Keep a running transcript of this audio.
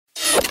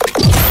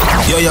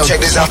Yo, check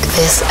this out.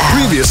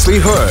 Previously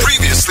heard.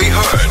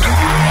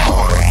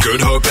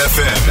 Good Hope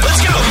FM.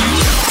 Let's go.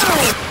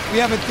 We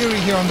have a theory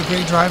here on the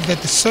Great Drive that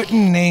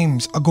certain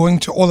names are going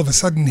to all of a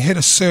sudden hit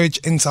a surge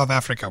in South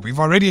Africa. We've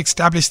already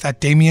established that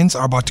Damians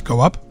are about to go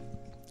up.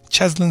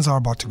 Cheslins are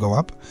about to go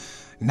up.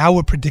 Now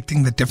we're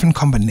predicting the different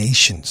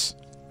combinations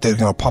that are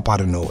going to pop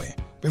out of nowhere.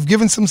 We've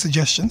given some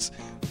suggestions.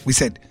 We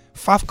said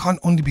Faf can't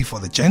only be for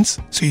the gents,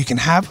 so you can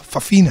have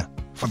Fafina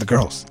for the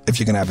girls if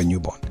you're going to have a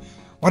newborn.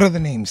 What other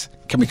names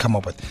can we come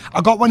up with?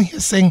 I got one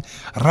here saying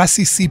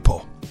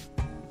Rasisipo.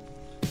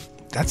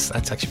 That's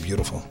actually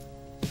beautiful.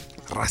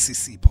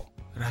 Rasisipo.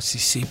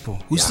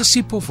 Rasisipo. Who's the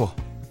Sipo for?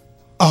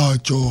 Oh,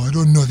 Joe, I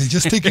don't know. They're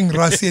just taking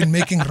Rasi and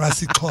making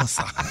Rasi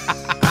closer.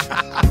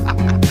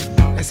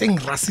 They're saying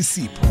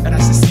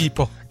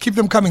Rasisipo. Keep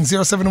them coming.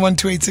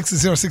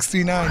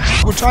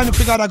 0712860639. We're trying to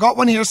figure out. I got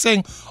one here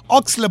saying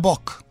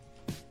Oxlebok.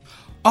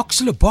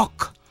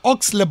 Oxlebok.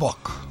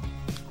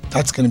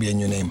 That's going to be a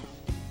new name.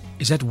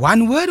 Is that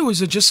one word or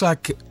is it just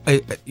like,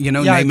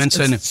 name and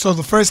surname? So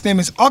the first name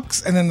is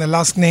Ox and then the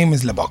last name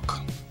is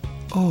Lebok.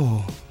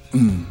 Oh.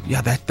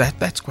 Yeah,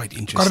 that's quite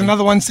interesting. Got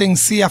another one saying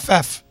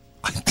CFF.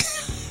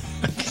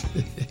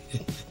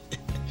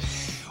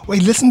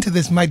 Wait, listen to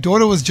this. My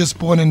daughter was just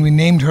born and we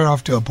named her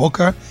after a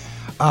boker,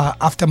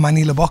 after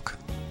Mani Lebok.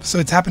 So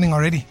it's happening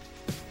already.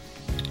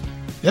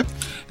 Yep.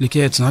 Look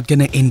here, it's not going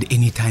to end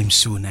anytime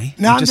soon, eh?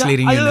 No, I'm just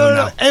letting you know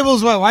now.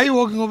 Abel's, why are you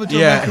walking over to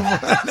a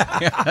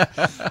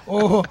microphone?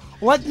 Oh,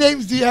 what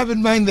names do you have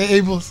in mind, the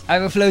Abels? I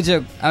have a flow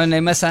joke. I will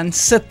name my son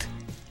Sit.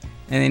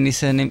 And then his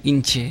surname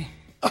Inche.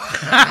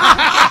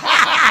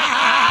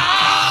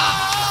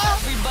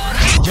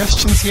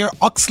 Suggestions here.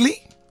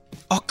 Oxley.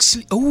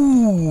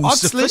 Ooh,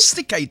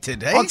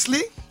 sophisticated, eh?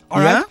 Oxley.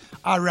 All right.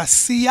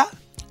 Rasia.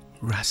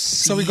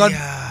 So we got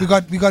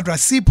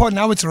Rasipo,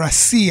 now it's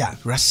Rasia.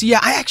 Rasia.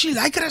 I actually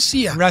like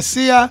Rasia.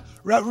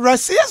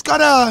 Rasia's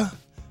got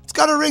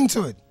a ring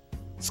to it.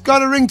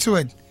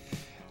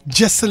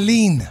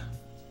 Jesseline.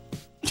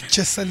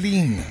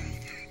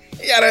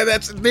 Yeah,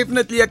 that's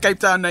definitely a Cape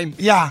Town name.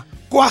 Yeah.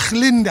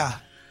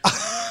 Kwachlinda.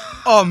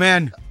 Oh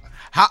man.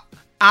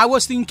 I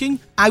was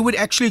thinking I would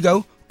actually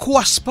go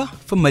Kwaspa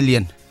for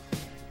million.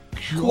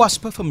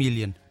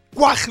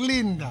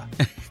 Kwachlinda.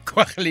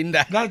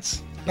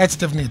 That's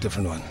definitely a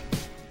different one.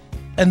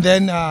 And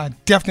then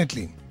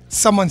definitely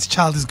someone's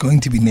child is going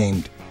to be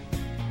named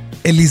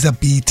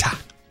Elizabeta.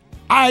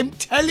 I'm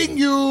telling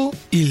you.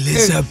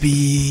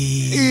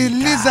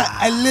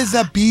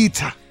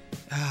 Elizabeta.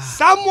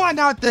 Someone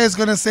out there is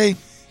going to say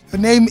your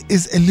name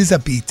is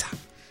Elizabeta.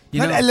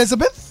 Not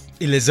Elizabeth?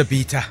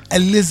 Elizabeta.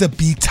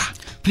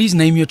 Please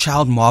name your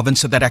child Marvin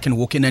so that I can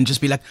walk in and just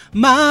be like,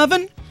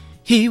 Marvin,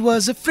 he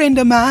was a friend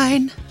of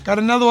mine. Got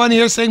another one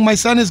here saying my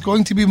son is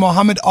going to be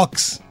Mohammed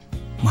Ox.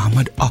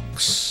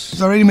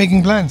 He's already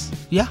making plans.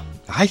 Yeah.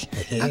 I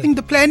think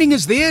the planning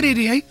is there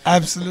already, eh?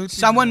 Absolutely.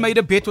 Someone made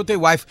a bet with their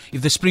wife.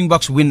 If the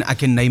Springboks win, I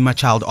can name my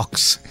child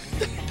Ox.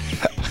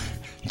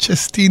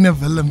 Justina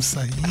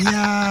Willemse.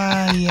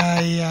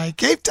 Yeah.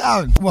 Cape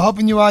Town. We're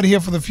helping you out here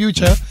for the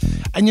future.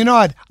 And you know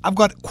what? I've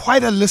got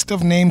quite a list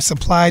of names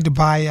supplied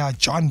by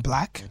John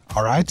Black.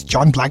 All right.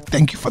 John Black,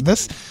 thank you for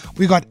this.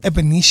 We got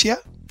Ebenetia.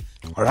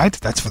 All right.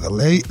 That's for the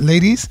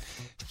ladies.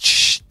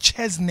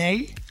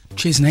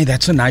 Chesney,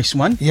 that's a nice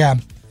one. Yeah.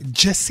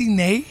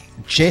 Jessine.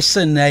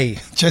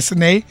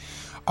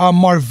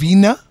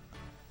 Marvina.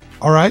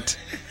 All right.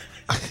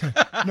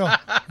 No.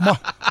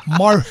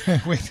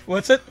 Wait.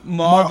 What's it?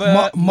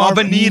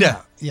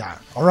 Marvinita. Yeah.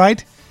 All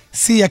right.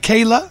 Sia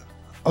Kayla.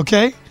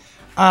 Okay.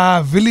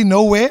 Villy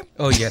Nowhere.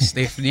 Oh, yes,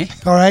 definitely.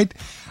 All right.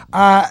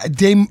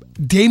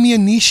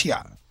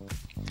 Damianisha.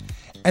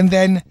 And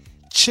then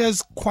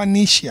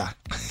Chesquanicia.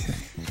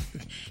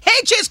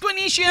 Hey,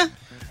 Chesquanicia.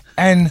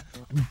 And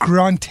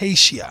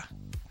Grantacia.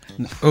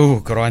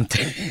 Oh, Grante.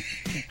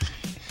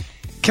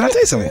 Can I tell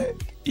you something?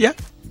 Yeah.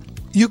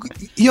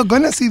 You're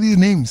going to see these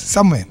names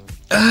somewhere.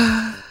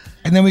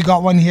 And then we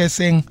got one here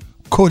saying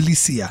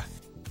Colisia.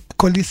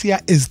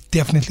 Colisia is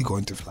definitely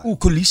going to fly. Oh,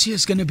 Colisia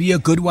is going to be a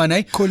good one,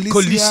 eh?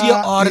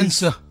 Colisia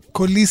Arendse.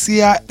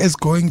 Colisia is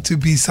going to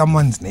be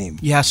someone's name.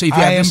 Yeah, so if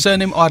you have the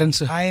surname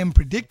Arendse. I am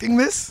predicting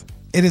this.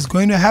 It is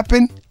going to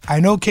happen. I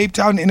know Cape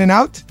Town in and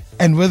out,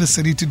 and we're the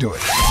city to do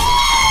it.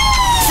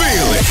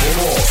 Feel it.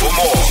 For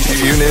more,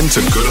 tune in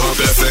to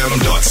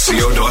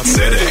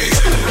goodhopefm.co.za.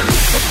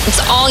 It's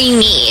all you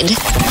need.